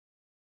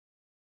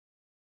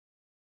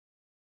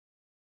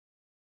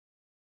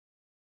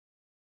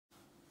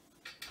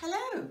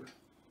Hello,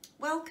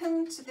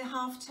 welcome to the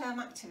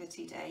half-term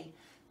activity day.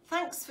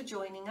 Thanks for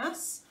joining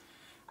us.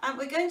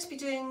 We're going to be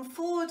doing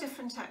 4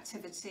 different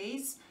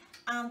activities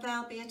and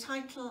there'll be a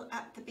title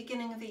at the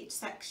beginning of each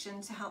section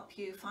to help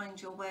you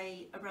find your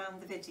way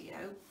around the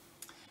video.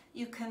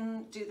 You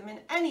can do them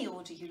in any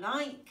order you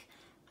like,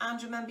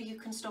 and remember you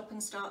can stop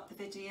and start the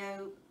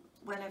video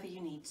whenever you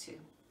need to.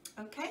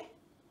 Okay?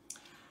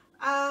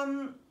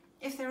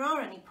 If there are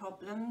any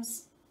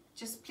problems,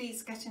 just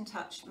please get in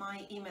touch.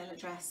 My email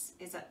address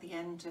is at the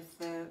end of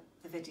the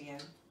video.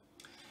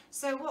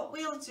 So what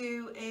we'll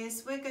do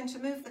is we're going to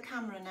move the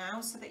camera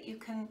now so that you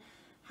can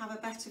have a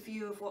better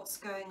view of what's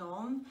going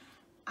on,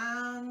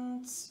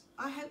 and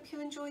I hope you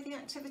enjoy the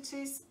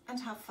activities and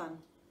have fun,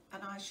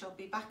 and I shall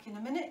be back in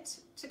a minute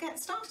to get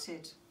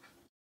started.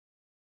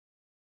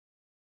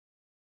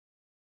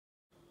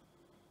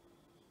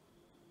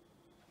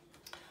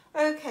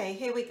 Okay,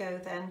 here we go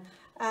then.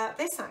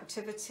 This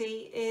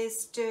activity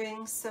is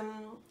doing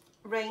some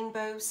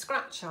rainbow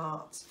scratch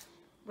art,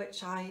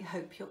 which I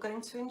hope you're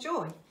going to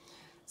enjoy.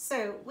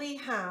 So we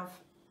have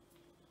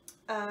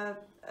a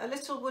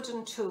little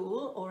wooden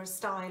tool or a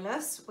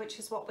stylus, which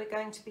is what we're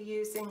going to be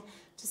using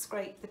to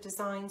scrape the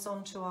designs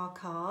onto our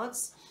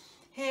cards.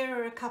 Here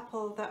are a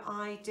couple that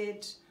I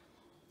did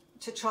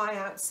to try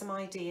out some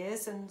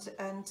ideas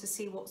and to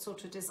see what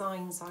sort of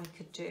designs I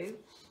could do.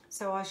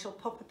 So I shall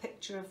pop a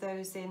picture of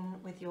those in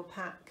with your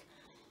pack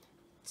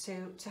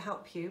to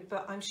help you,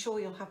 but I'm sure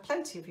you'll have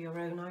plenty of your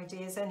own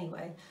ideas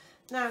anyway.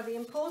 Now the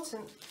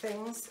important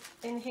things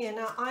in here,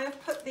 now I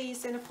have put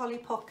these in a Polly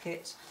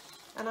Pocket,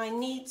 and I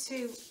need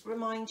to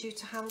remind you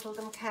to handle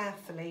them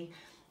carefully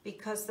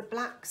because the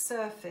black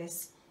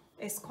surface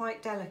is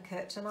quite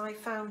delicate, and I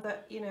found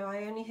that, you know,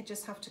 I only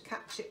just have to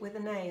catch it with a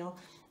nail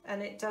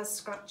and it does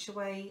scratch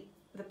away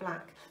the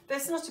black. But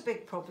it's not a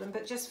big problem,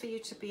 but just for you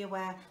to be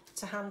aware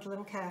to handle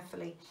them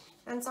carefully.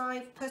 And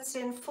I've put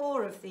in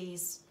 4 of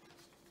these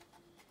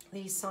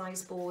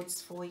size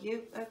boards for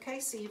you. Okay,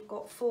 so you've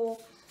got four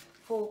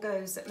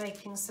goes at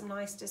making some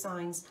nice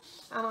designs,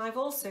 and I've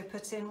also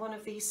put in one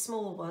of these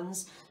small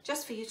ones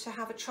just for you to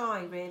have a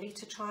try, really,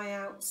 to try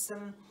out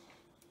some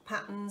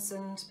patterns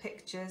and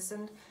pictures,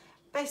 and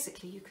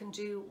basically you can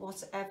do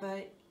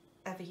whatever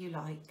you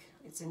like.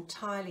 It's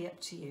entirely up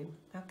to you.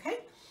 Okay,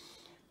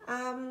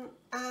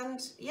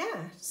 and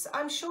yeah, so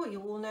I'm sure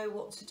you all know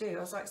what to do,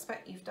 as I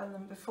expect you've done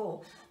them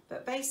before,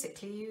 but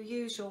basically you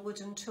use your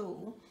wooden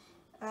tool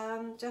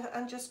and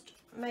just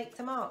make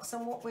the marks.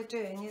 And what we're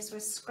doing is we're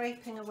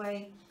scraping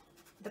away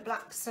the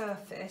black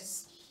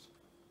surface.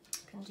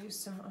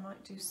 I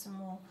might do some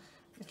more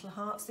little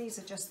hearts. These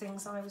are just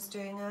things I was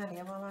doing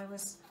earlier while I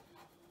was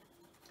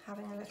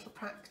having a little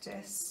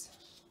practice.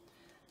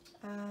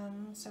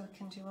 So we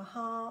can do a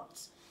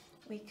heart,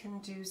 we can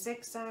do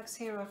zigzags.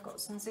 Here I've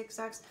got some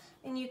zigzags,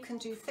 and you can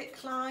do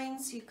thick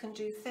lines, you can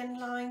do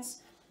thin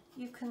lines,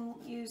 you can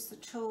use the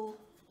tool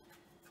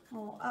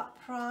more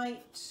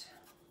upright,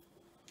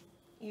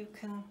 you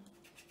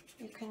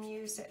can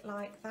use it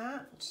like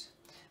that.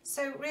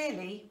 So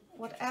really,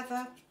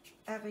 whatever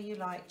you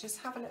like, just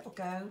have a little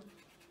go,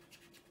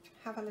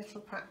 have a little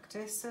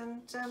practice,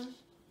 and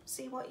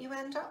see what you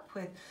end up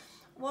with.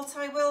 What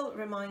I will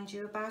remind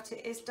you about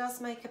it does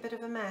make a bit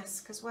of a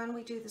mess, because when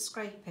we do the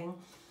scraping,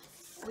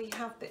 we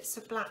have bits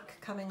of black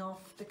coming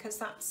off, because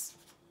that's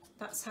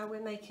how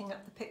we're making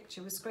up the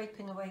picture. We're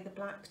scraping away the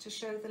black to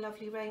show the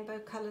lovely rainbow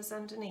colours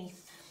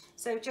underneath.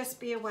 So just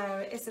be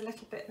aware it is a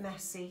little bit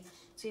messy.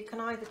 So you can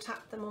either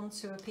tap them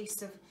onto a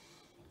piece of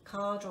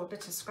card or a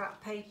bit of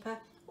scrap paper,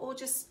 or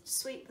just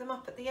sweep them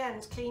up at the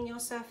end, clean your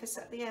surface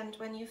at the end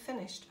when you've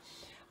finished.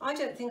 I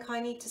don't think I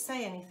need to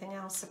say anything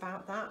else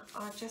about that.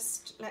 I'll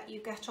just let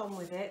you get on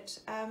with it,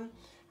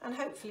 and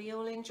hopefully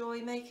you'll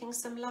enjoy making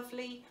some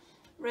lovely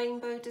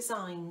rainbow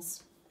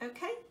designs.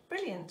 Okay,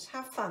 brilliant,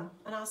 have fun,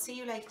 and I'll see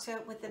you later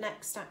with the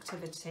next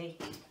activity.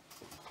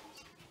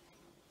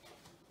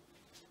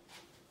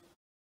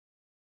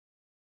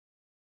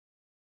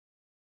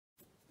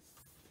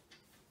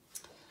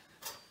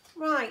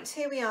 Right,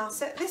 here we are.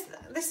 So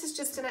this is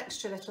just an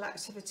extra little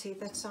activity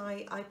that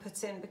I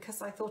put in because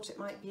I thought it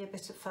might be a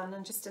bit of fun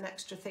and just an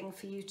extra thing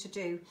for you to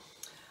do.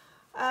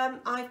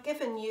 I've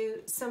given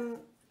you some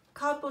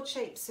cardboard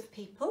shapes of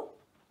people,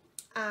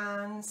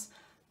 and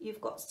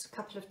you've got a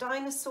couple of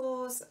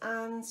dinosaurs,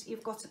 and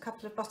you've got a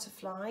couple of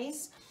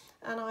butterflies,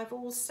 and I've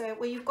also,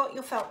 well, you've got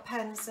your felt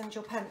pens and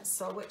your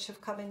pencil, which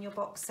have come in your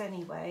box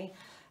anyway.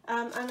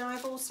 And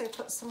I've also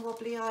put some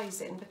wobbly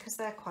eyes in because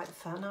they're quite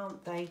fun,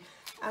 aren't they?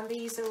 And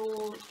these are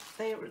all,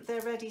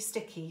 they're ready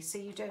sticky, so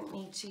you don't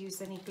need to use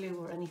any glue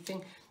or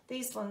anything.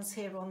 These ones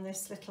here on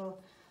this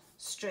little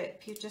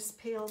strip, you just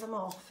peel them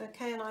off,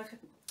 okay? And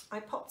I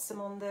popped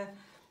some on the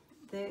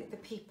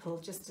people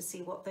just to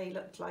see what they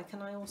looked like,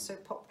 and I also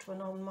popped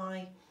one on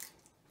my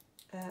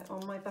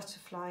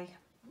butterfly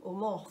or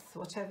moth,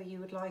 whatever you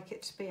would like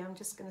it to be. I'm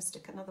just going to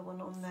stick another one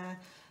on there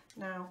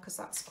now because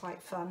that's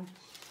quite fun.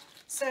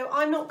 So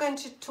I'm not going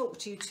to talk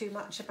to you too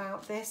much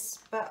about this,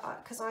 but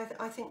because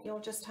I think you'll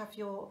just have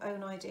your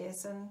own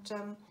ideas and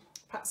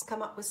perhaps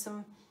come up with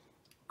some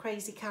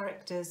crazy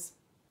characters.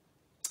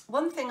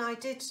 One thing I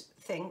did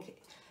think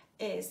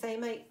is they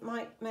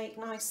might make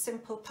nice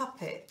simple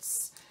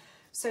puppets.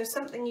 So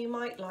something you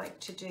might like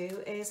to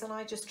do is, and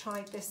I just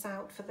tried this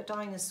out for the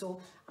dinosaur,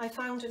 I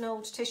found an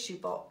old tissue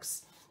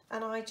box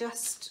and I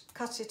just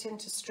cut it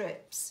into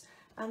strips,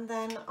 and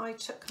then I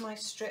took my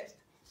strip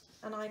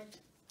and I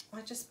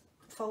just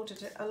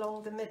folded it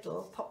along the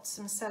middle, popped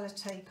some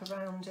sellotape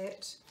around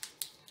it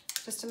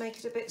just to make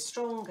it a bit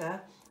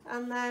stronger,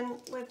 and then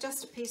with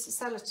just a piece of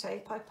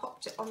sellotape I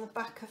popped it on the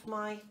back of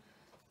my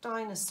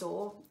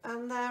dinosaur,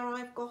 and there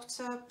I've got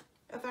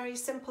a very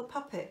simple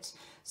puppet.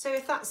 So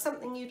if that's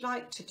something you'd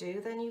like to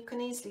do, then you can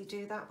easily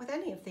do that with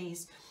any of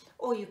these,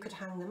 or you could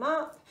hang them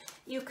up.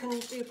 You can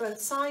do both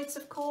sides,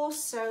 of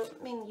course. So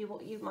I mean,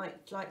 you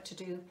might like to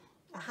do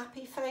a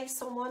happy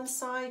face on one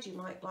side, you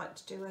might like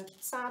to do a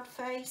sad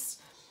face,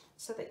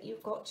 so that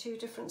you've got two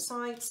different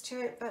sides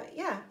to it. But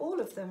yeah, all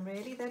of them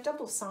really, they're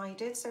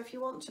double-sided, so if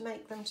you want to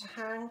make them to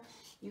hang,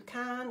 you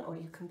can, or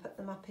you can put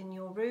them up in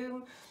your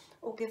room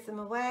or give them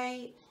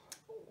away,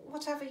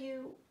 whatever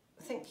you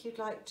think you'd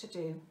like to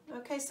do.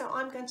 Okay, so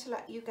I'm going to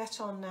let you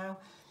get on now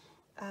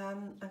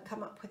and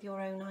come up with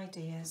your own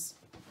ideas,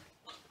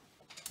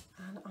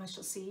 and I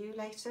shall see you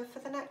later for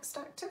the next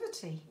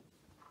activity.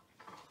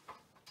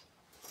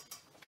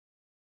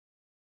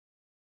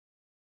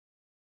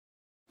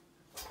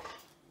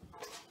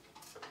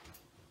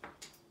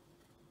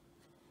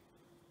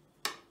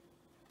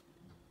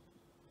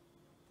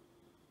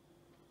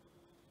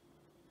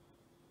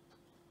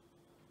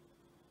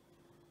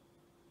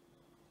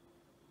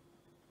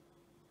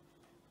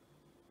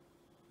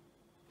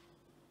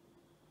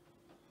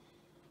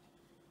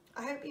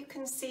 I hope you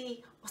can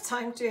see what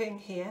I'm doing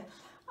here.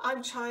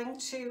 I'm trying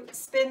to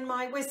spin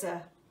my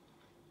whizzer.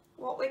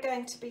 What we're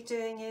going to be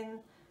doing in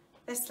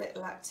this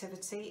little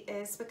activity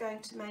is we're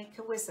going to make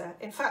a whizzer.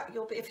 In fact,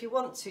 if you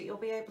want to, you'll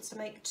be able to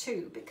make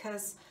two,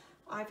 because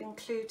I've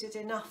included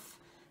enough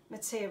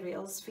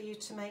materials for you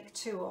to make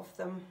two of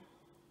them.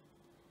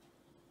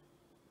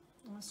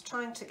 I was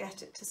trying to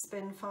get it to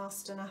spin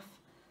fast enough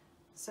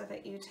so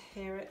that you'd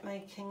hear it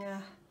making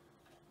a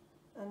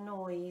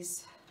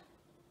noise.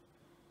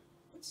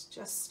 It's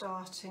just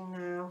starting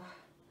now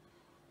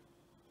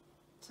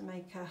to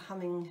make a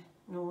humming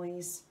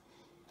noise.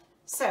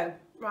 So,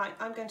 right,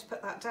 I'm going to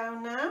put that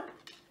down now.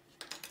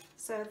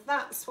 So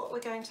that's what we're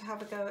going to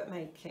have a go at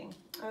making,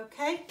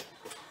 okay?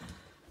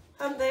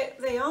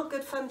 They are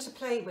good fun to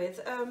play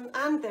with,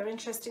 and they're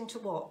interesting to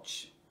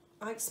watch.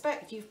 I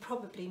expect you've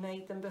probably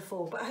made them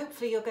before, but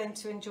hopefully you're going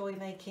to enjoy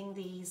making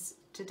these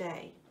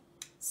today.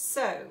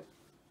 So,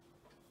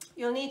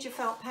 you'll need your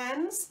felt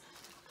pens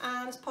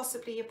and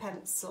possibly your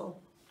pencil.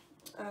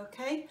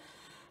 Okay,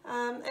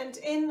 and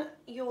in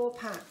your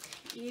pack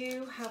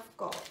you've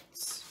got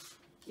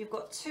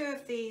two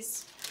of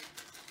these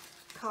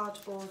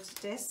cardboard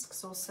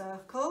discs or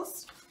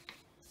circles.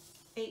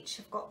 Each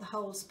have got the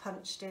holes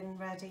punched in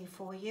ready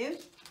for you.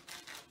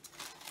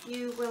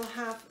 You will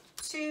have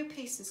two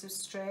pieces of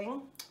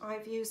string.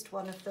 I've used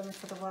one of them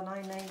for the one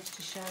I made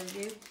to show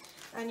you,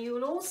 and you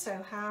will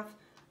also have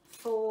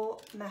 4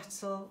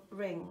 metal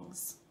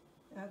rings,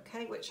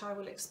 okay, which I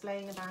will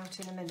explain about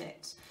in a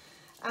minute.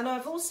 And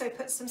I've also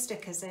put some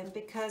stickers in,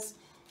 because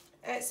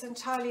it's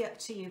entirely up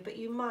to you, but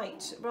you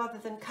might, rather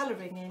than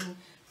colouring in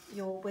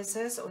your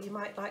whizzers, or you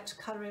might like to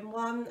colour in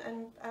one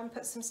and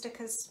put some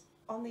stickers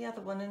on the other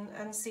one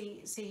and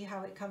see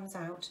how it comes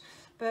out.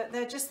 But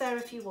they're just there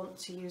if you want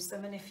to use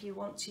them, and if you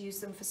want to use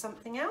them for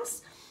something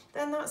else,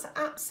 then that's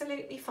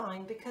absolutely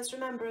fine, because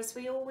remember, as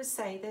we always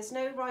say, there's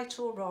no right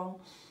or wrong.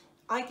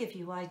 I give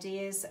you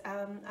ideas,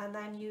 and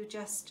then you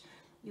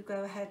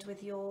go ahead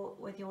with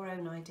your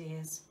own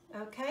ideas.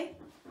 Okay,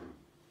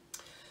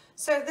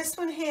 so this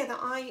one here that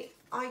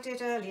I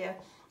did earlier,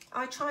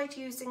 I tried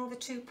using the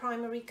 2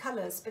 primary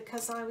colours,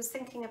 because I was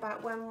thinking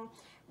about when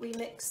we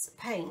mix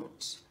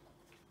paint,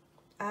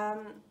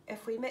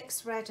 if we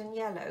mix red and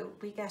yellow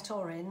we get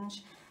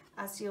orange,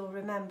 as you'll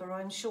remember,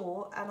 I'm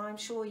sure, and I'm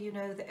sure you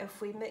know that if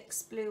we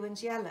mix blue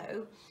and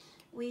yellow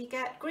we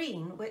get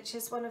green, which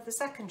is one of the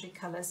secondary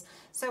colours.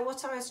 So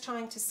what I was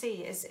trying to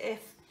see is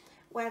if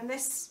when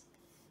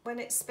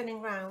it's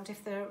spinning round,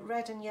 if the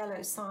red and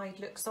yellow side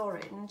looks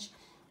orange,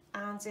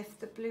 and if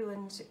the blue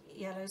and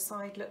yellow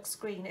side looks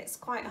green. It's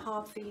quite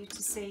hard for you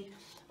to see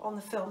on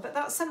the film, but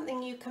that's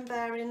something you can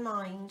bear in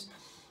mind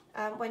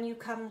when you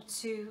come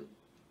to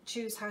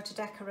choose how to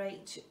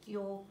decorate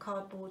your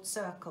cardboard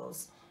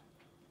circles.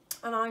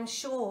 And I'm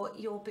sure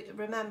you'll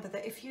remember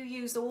that if you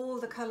use all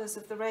the colours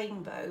of the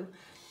rainbow,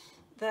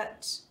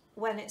 that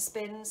when it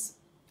spins,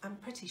 I'm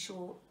pretty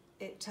sure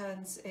it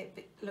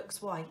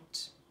looks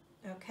white.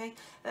 Okay,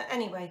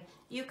 anyway,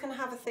 you can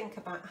have a think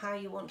about how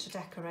you want to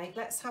decorate.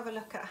 Let's have a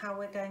look at how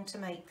we're going to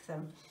make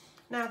them.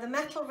 Now, the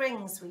metal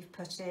rings we've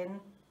put in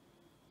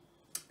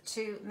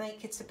to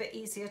make it a bit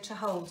easier to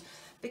hold,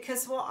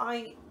 because what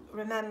I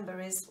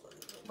remember is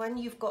when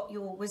you've got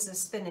your whizzer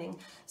spinning,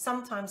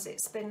 sometimes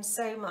it spins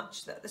so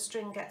much that the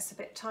string gets a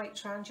bit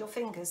tight around your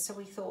fingers. So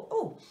we thought,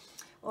 oh,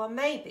 or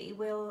maybe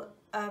we'll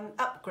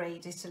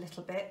upgrade it a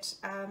little bit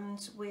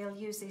and we'll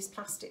use these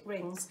plastic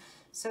rings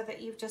so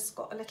that you've just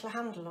got a little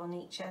handle on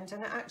each end,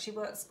 and it actually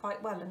works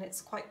quite well and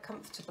it's quite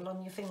comfortable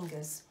on your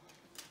fingers.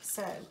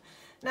 So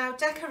now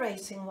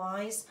decorating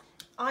wise,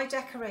 I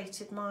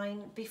decorated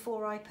mine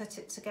before I put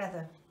it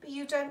together, but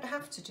you don't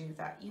have to do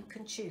that. You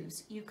can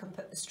choose. You can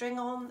put the string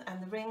on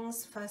and the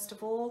rings first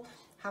of all,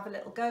 have a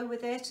little go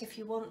with it if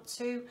you want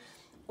to,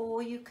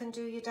 or you can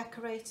do your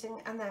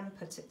decorating and then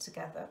put it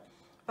together.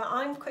 But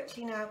I'm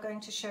quickly now going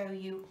to show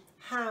you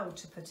how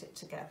to put it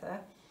together.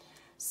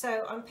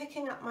 So I'm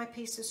picking up my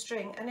piece of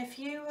string, and if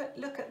you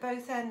look at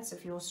both ends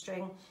of your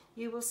string,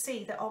 you will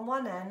see that on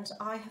one end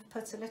I have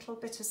put a little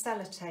bit of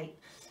sellotape,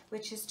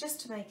 which is just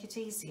to make it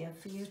easier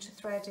for you to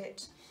thread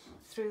it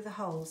through the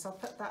holes. I'll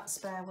put that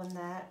spare one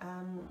there.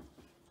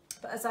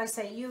 But as I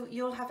say,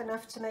 you'll have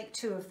enough to make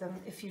 2 of them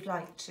if you'd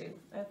like to,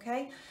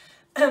 okay?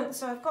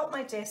 So I've got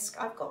my disc,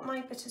 I've got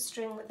my bit of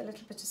string with a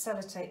little bit of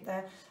sellotape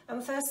there,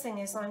 and the first thing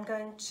is I'm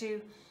going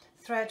to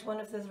thread one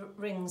of the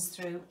rings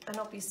through, and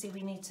obviously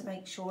we need to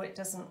make sure it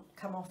doesn't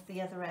come off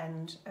the other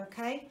end,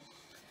 okay?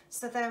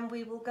 So then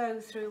we will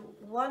go through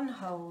one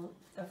hole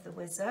of the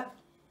whizzer,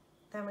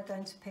 then we're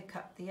going to pick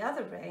up the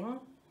other ring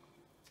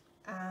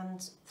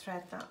and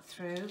thread that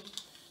through,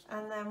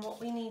 and then what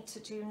we need to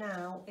do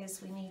now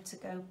is we need to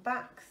go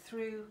back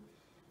through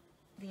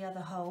the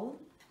other hole,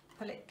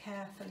 pull it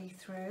carefully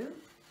through,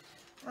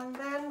 and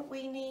then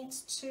we need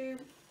to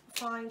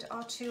find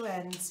our 2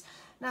 ends.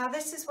 Now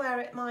this is where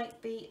it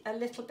might be a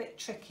little bit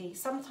tricky.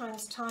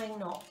 Sometimes tying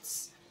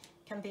knots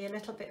can be a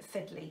little bit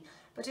fiddly,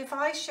 but if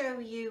I show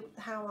you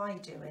how I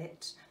do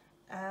it,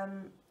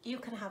 you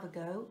can have a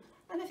go,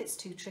 and if it's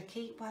too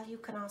tricky, well, you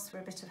can ask for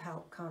a bit of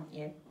help, can't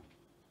you?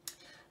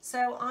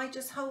 So I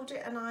just hold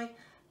it and I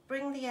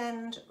bring the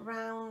end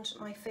round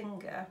my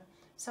finger.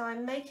 So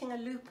I'm making a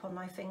loop on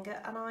my finger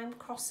and I'm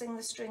crossing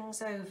the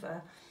strings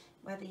over,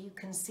 whether you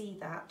can see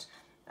that.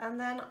 And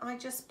then I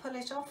just pull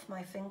it off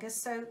my finger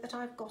so that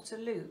I've got a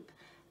loop.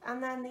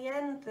 And then the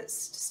end that's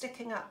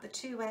sticking up, the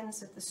 2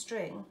 ends of the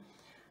string,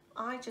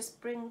 I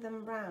just bring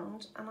them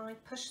round and I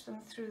push them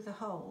through the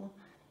hole,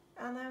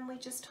 and then we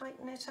just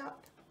tighten it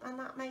up, and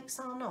that makes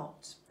our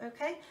knot,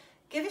 okay?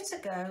 Give it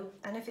a go,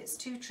 and if it's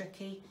too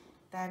tricky,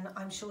 then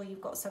I'm sure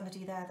you've got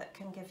somebody there that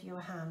can give you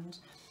a hand.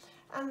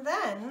 And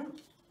then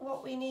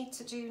what we need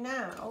to do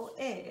now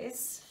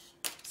is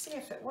see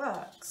if it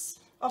works.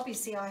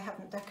 Obviously I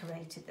haven't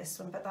decorated this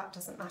one, but that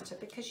doesn't matter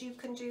because you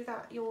can do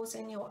that yours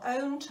in your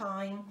own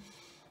time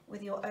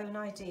with your own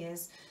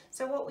ideas.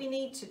 So what we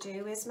need to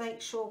do is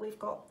make sure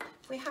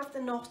we have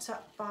the knot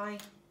up by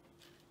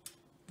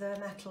the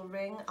metal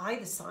ring,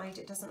 either side,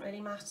 it doesn't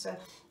really matter.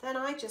 Then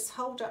I just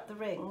hold up the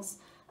rings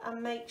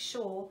and make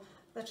sure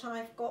that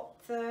I've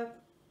got the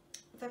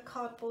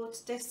cardboard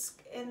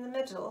disc in the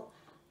middle,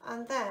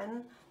 and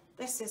then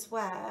this is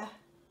where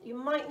you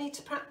might need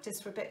to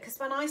practice for a bit, because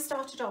when I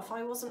started off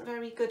I wasn't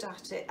very good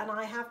at it, and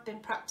I have been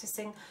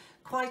practicing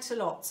quite a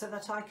lot so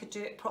that I could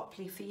do it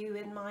properly for you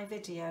in my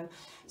video.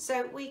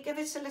 So we give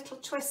it a little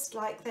twist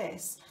like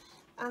this,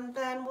 and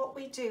then what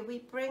we do,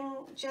 we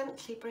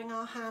gently bring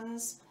our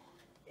hands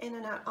in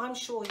and out. I'm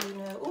sure you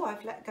know, oh,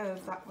 I've let go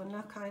of that one,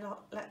 look, I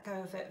let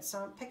go of it, so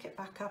I'll pick it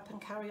back up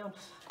and carry on.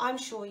 I'm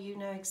sure you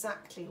know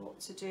exactly what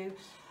to do.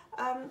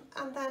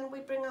 And then we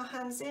bring our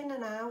hands in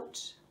and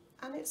out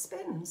and it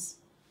spins.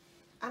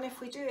 And if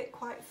we do it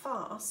quite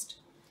fast,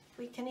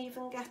 we can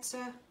even get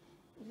a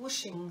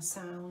whooshing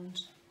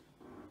sound.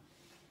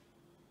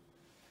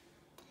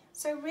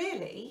 So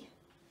really,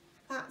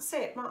 that's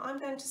it. I'm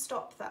going to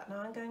stop that now.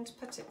 I'm going to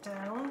put it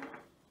down.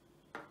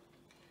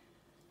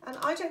 And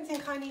I don't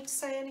think I need to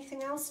say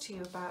anything else to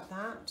you about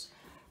that.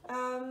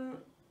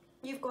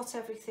 You've got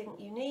everything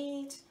you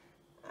need,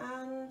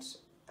 and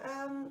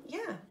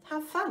yeah,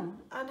 have fun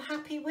and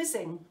happy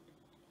whizzing.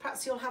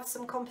 Perhaps you'll have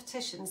some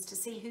competitions to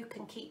see who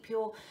can keep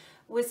your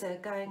whizzer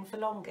going for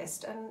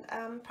longest, and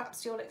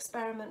perhaps you'll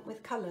experiment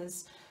with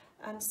colours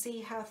and see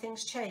how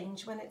things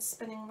change when it's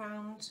spinning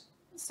round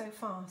so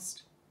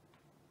fast.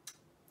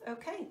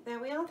 Okay, there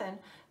we are then.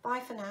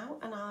 Bye for now,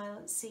 and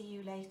I'll see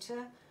you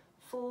later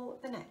for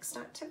the next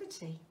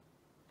activity.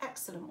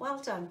 Excellent, well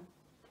done.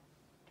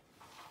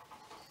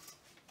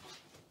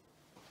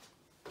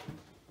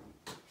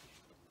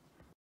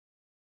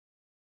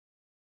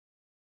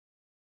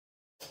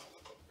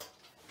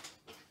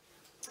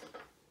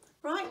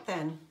 Right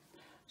then,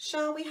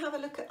 shall we have a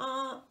look at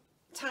our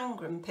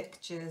tangram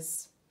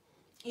pictures?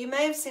 You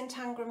may have seen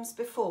tangrams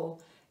before.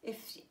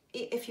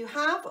 If you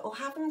have or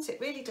haven't,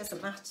 it really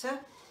doesn't matter.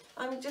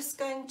 I'm just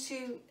going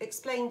to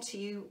explain to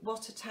you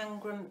what a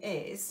tangram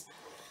is.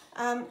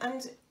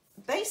 And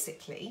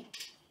basically,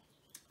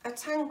 a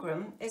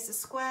tangram is a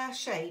square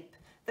shape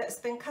that's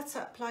been cut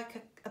up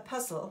like a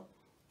puzzle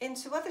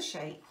into other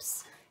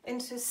shapes,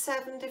 into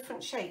 7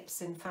 different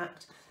shapes in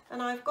fact.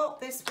 And I've got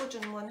this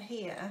wooden one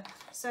here,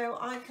 so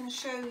I can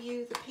show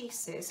you the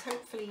pieces.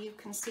 Hopefully you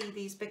can see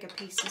these bigger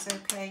pieces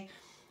okay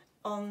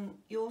on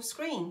your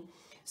screen.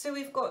 So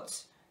we've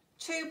got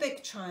 2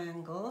 big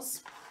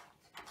triangles,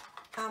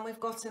 and we've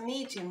got a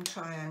medium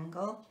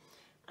triangle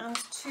and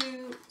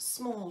 2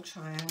 small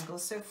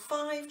triangles, so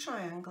 5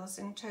 triangles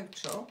in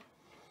total,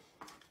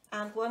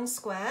 and 1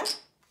 square,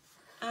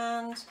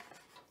 and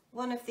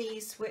one of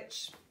these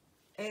which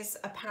is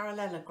a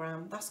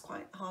parallelogram. That's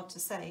quite hard to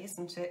say,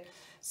 isn't it?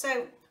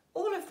 So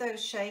all of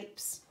those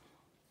shapes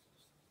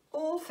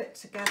all fit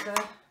together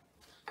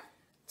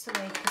to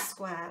make a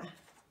square.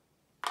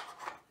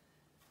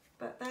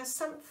 But there's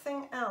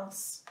something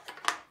else,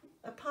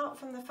 apart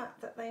from the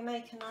fact that they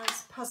make a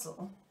nice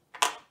puzzle.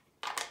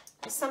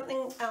 There's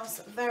something else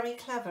very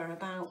clever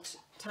about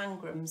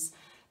tangrams,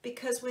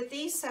 because with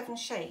these 7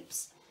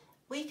 shapes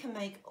we can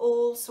make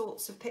all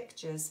sorts of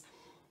pictures.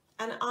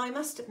 And I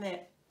must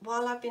admit,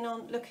 while I've been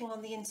looking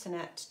on the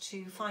internet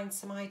to find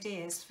some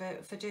ideas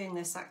for doing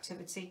this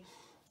activity,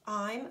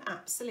 I'm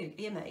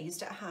absolutely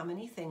amazed at how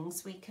many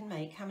things we can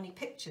make, how many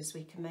pictures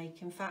we can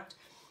make, in fact,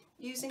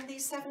 using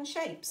these 7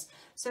 shapes.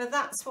 So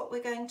that's what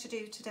we're going to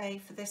do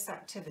today for this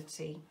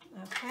activity,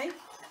 okay?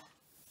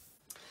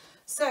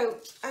 So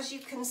as you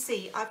can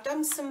see, I've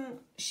done some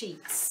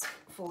sheets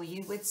for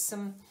you with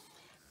some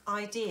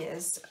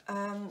ideas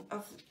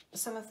of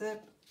some of the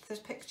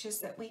pictures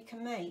that we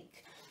can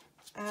make.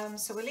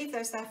 So we'll leave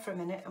those there for a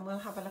minute and we'll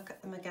have a look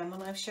at them again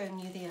when I've shown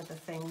you the other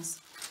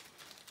things.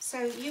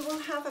 So you will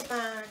have a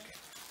bag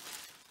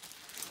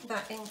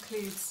that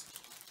includes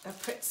a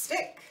Pritt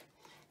stick.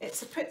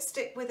 It's a Pritt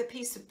stick with a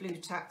piece of blue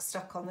tack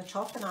stuck on the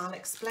top, and I'll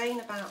explain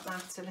about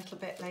that a little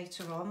bit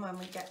later on when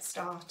we get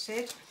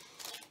started.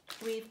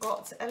 We've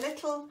got a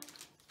little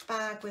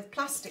bag with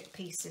plastic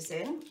pieces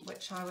in,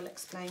 which I will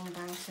explain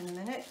about in a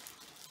minute.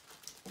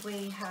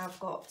 We have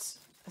got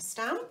a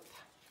stamp.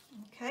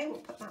 Okay, we'll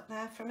put that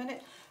there for a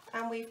minute.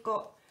 And we've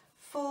got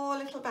 4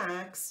 little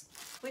bags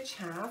which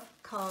have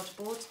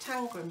cardboard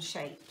tangram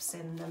shapes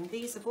in them.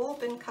 These have all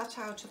been cut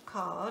out of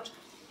card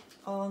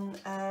on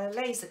a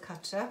laser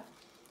cutter,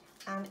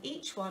 and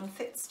each one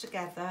fits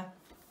together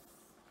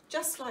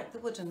just like the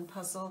wooden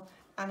puzzle,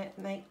 and it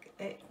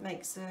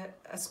makes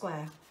a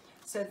square.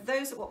 So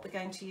those are what we're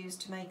going to use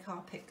to make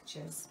our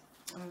pictures.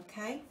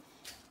 Okay,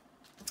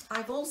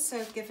 I've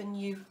also given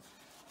you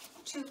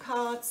 2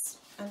 cards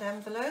and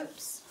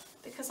envelopes,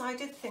 because I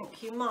did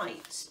think you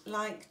might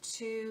like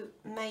to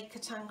make a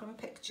tangram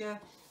picture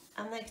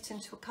and make it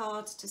into a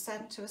card to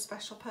send to a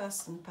special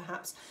person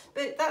perhaps,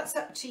 but that's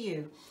up to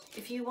you.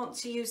 If you want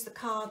to use the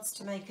cards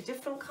to make a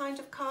different kind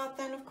of card,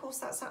 then of course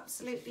that's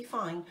absolutely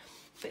fine,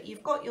 but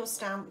you've got your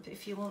stamp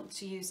if you want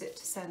to use it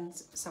to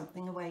send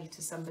something away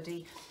to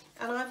somebody.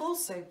 And I've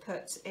also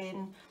put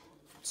in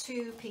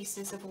 2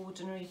 pieces of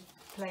ordinary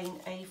plain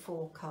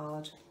A4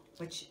 card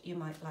which you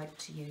might like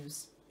to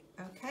use.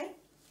 Okay,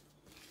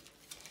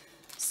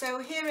 so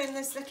here in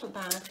this little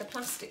bag, the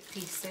plastic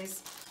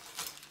pieces,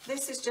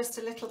 this is just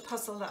a little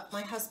puzzle that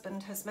my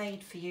husband has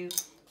made for you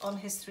on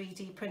his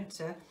 3D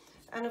printer,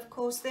 and of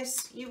course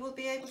this you will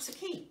be able to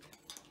keep.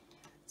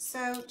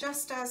 So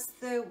just as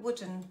the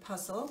wooden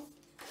puzzle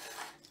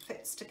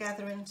fits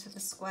together into the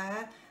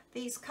square,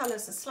 these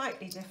colours are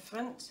slightly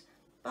different,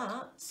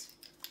 but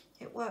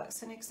it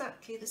works in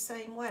exactly the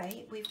same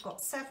way. We've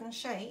got 7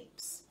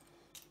 shapes,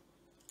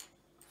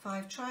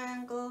 5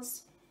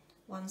 triangles,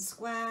 1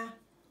 square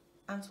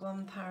and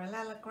 1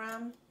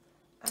 parallelogram,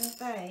 and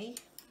they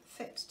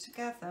fit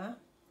together,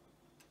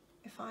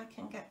 if I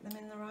can get them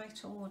in the right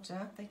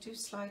order. They do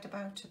slide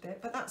about a bit,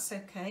 but that's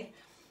okay.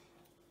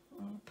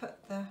 I'll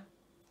put the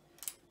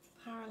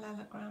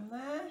parallelogram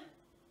there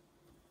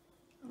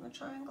and the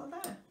triangle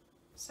there.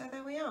 So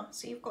there we are.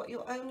 So you've got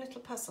your own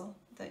little puzzle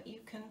that you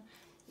can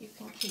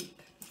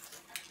keep.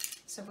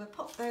 So we'll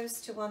pop those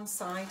to one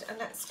side and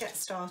let's get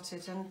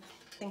started and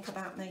think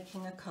about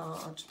making a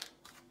card.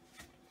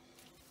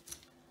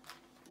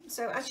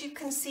 So as you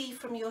can see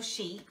from your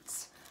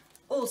sheets,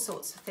 all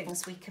sorts of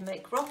things. We can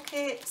make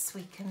rockets,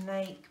 we can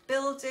make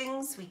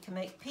buildings, we can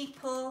make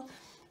people,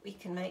 we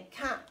can make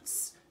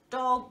cats,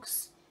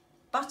 dogs,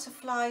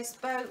 butterflies,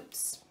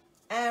 boats,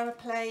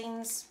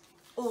 aeroplanes,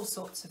 all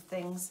sorts of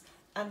things,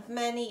 and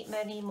many,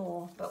 many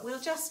more. But we'll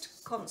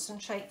just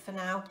concentrate for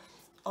now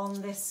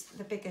on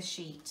the bigger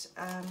sheet,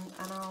 and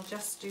I'll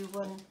just do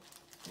one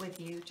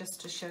with you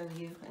just to show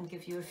you and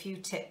give you a few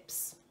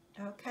tips.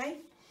 Okay,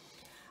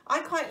 I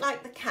quite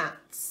like the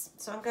cats,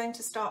 so I'm going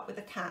to start with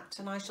a cat,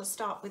 and I shall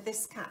start with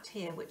this cat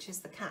here, which is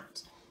the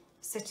cat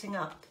sitting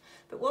up.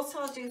 But what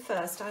I'll do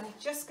first, I'm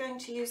just going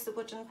to use the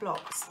wooden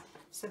blocks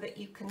so that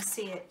you can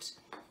see it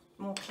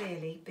more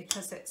clearly,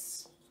 because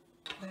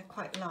they're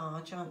quite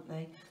large, aren't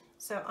they?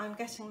 So I'm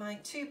getting my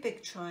 2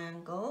 big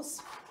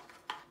triangles,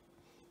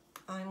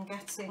 I'm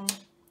getting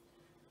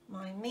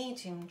my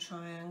medium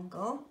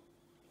triangle.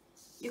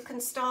 You can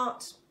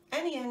start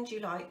any end you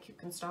like. You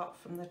can start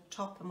from the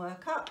top and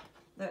work up,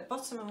 the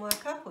bottom and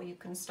work up, or you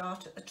can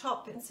start at the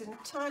top. It's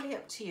entirely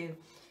up to you.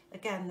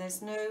 Again,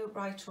 there's no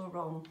right or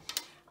wrong.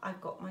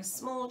 I've got my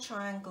small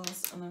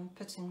triangles and I'm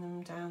putting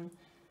them down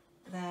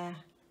there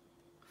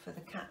for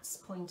the cat's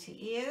pointy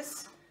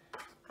ears.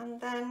 And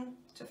then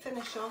to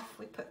finish off,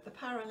 we put the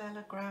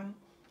parallelogram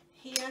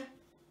here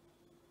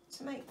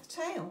to make the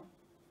tail.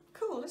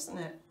 Cool, beautiful,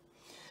 isn't it?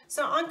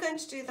 So I'm going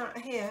to do that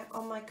here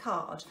on my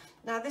card.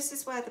 Now this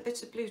is where the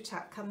bit of blue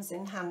tack comes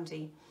in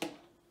handy,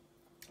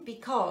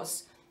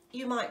 because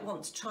you might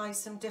want to try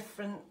some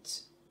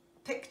different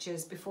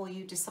pictures before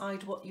you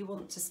decide what you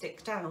want to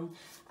stick down,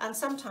 and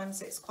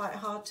sometimes it's quite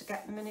hard to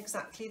get them in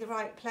exactly the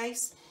right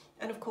place,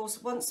 and of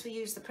course once we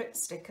use the Pritt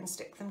stick and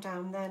stick them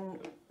down, then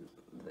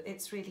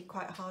it's really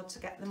quite hard to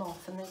get them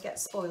off and they get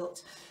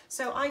spoilt.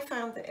 So I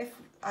found that if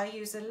I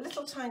use a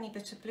little tiny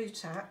bit of blue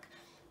tack,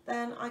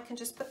 then I can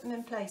just put them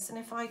in place, and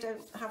if I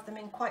don't have them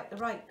in quite the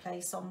right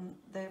place on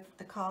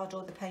the card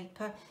or the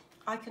paper,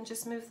 I can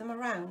just move them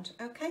around.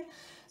 Okay,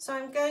 so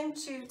I'm going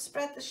to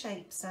spread the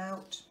shapes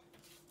out,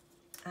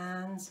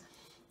 and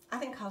I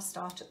think I'll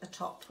start at the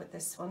top with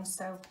this one.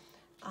 So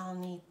I'll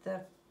need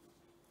the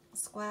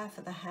square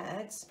for the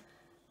head,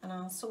 and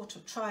I'll sort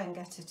of try and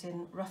get it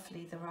in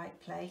roughly the right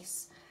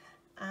place,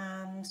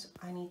 and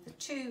I need the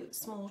 2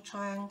 small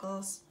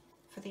triangles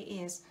for the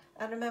ears,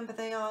 and remember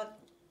they're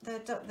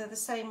the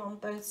same on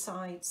both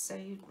sides, so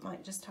you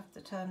might just have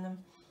to turn them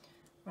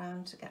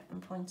round to get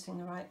them pointing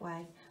the right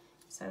way.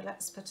 So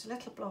let's put a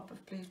little blob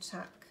of blue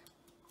tack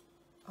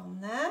on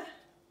there,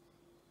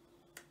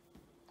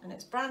 and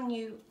it's brand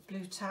new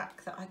blue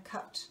tack that I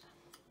cut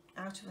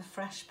out of a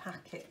fresh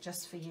packet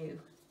just for you.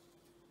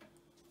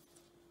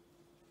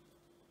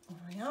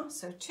 There we are,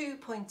 so 2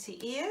 pointy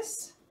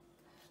ears,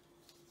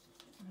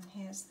 and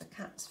here's the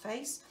cat's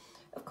face.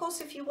 Of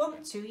course, if you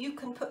want to, you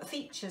can put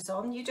features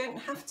on, you don't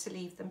have to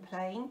leave them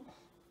plain.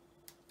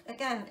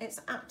 Again,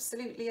 it's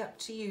absolutely up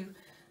to you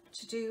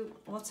to do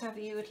whatever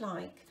you would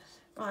like.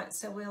 Right,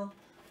 so we'll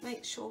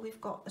make sure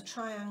we've got the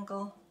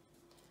triangle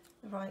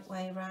the right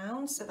way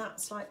round, so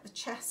that's like the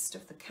chest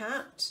of the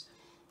cat,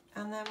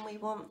 and then we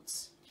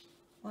want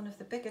one of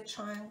the bigger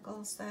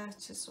triangles there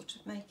to sort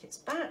of make its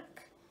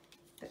back.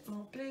 A bit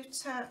more blue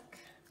tack,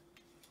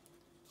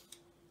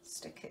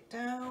 stick it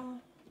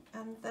down,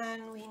 and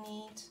then we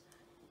need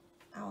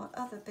our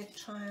other big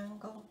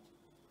triangle.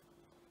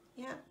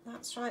 Yeah,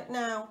 that's right.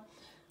 Now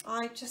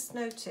I just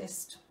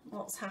noticed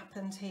what's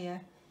happened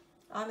here.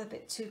 I'm a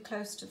bit too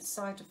close to the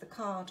side of the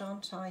card,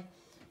 aren't I?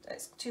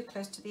 It's too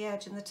close to the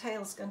edge and the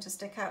tail's going to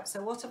stick out.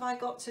 So what have I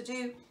got to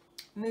do?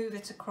 Move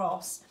it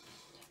across.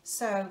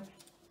 So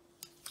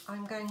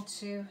I'm going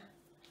to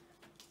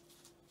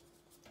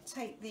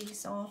take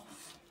these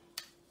off,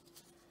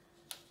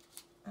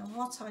 and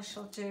what I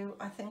shall do,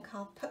 I think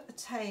I'll put the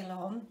tail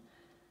on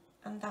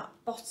and that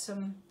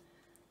bottom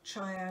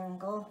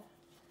triangle,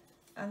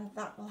 and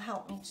that will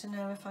help me to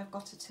know if I've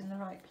got it in the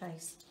right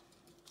place.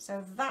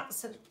 So that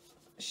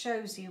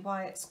shows you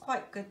why it's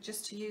quite good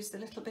just to use the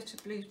little bit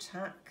of blue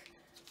tack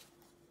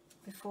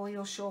before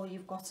you're sure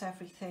you've got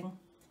everything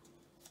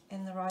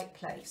in the right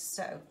place.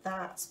 So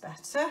that's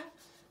better.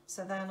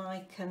 So then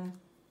I can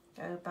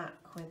go back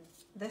with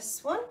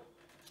this one,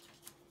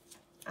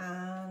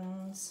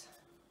 and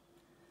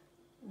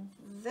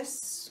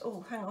this,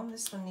 oh hang on,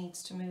 this one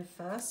needs to move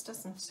first,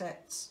 doesn't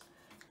it?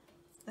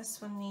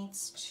 This one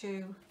needs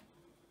to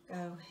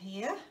go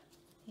here,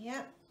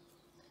 yeah,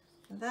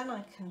 and then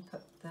I can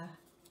put the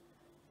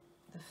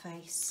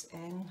face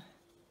in,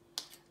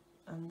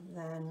 and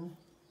then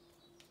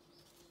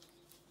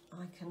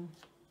I can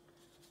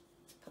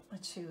put my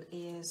 2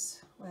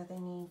 ears where they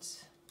need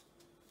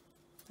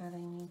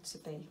to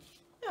be.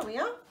 There we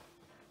are.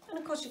 And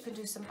of course you can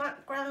do some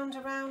background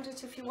around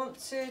it if you want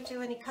to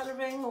do any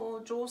colouring or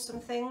draw some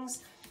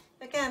things.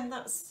 Again,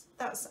 that's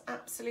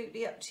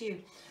absolutely up to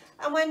you.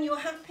 And when you're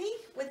happy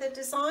with a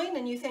design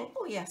and you think,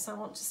 oh yes, I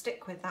want to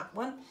stick with that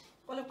one,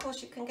 well of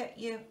course you can get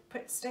your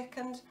Pritt stick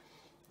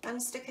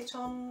and stick it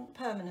on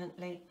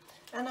permanently.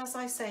 And as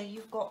I say,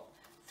 you've got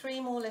 3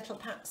 more little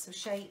packs of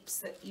shapes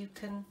that you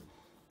can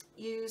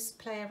use,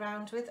 play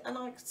around with, and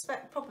I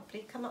expect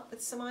probably come up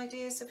with some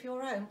ideas of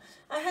your own.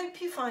 I hope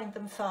you find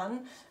them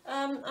fun,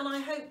 and I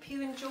hope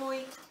you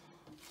enjoy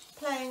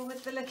playing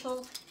with the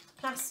little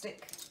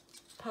plastic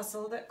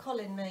puzzle that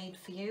Colin made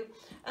for you.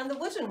 And the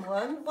wooden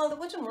one, well, the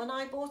wooden one,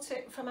 I bought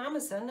it from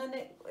Amazon, and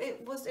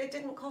it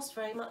didn't cost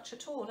very much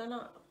at all, and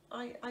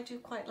I do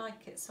quite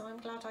like it, so I'm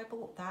glad I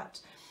bought that.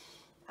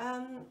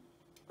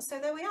 So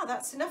there we are,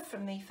 that's enough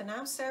from me for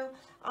now, so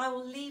I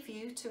will leave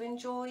you to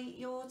enjoy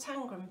your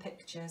Tangram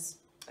pictures.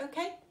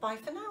 Okay, bye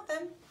for now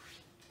then.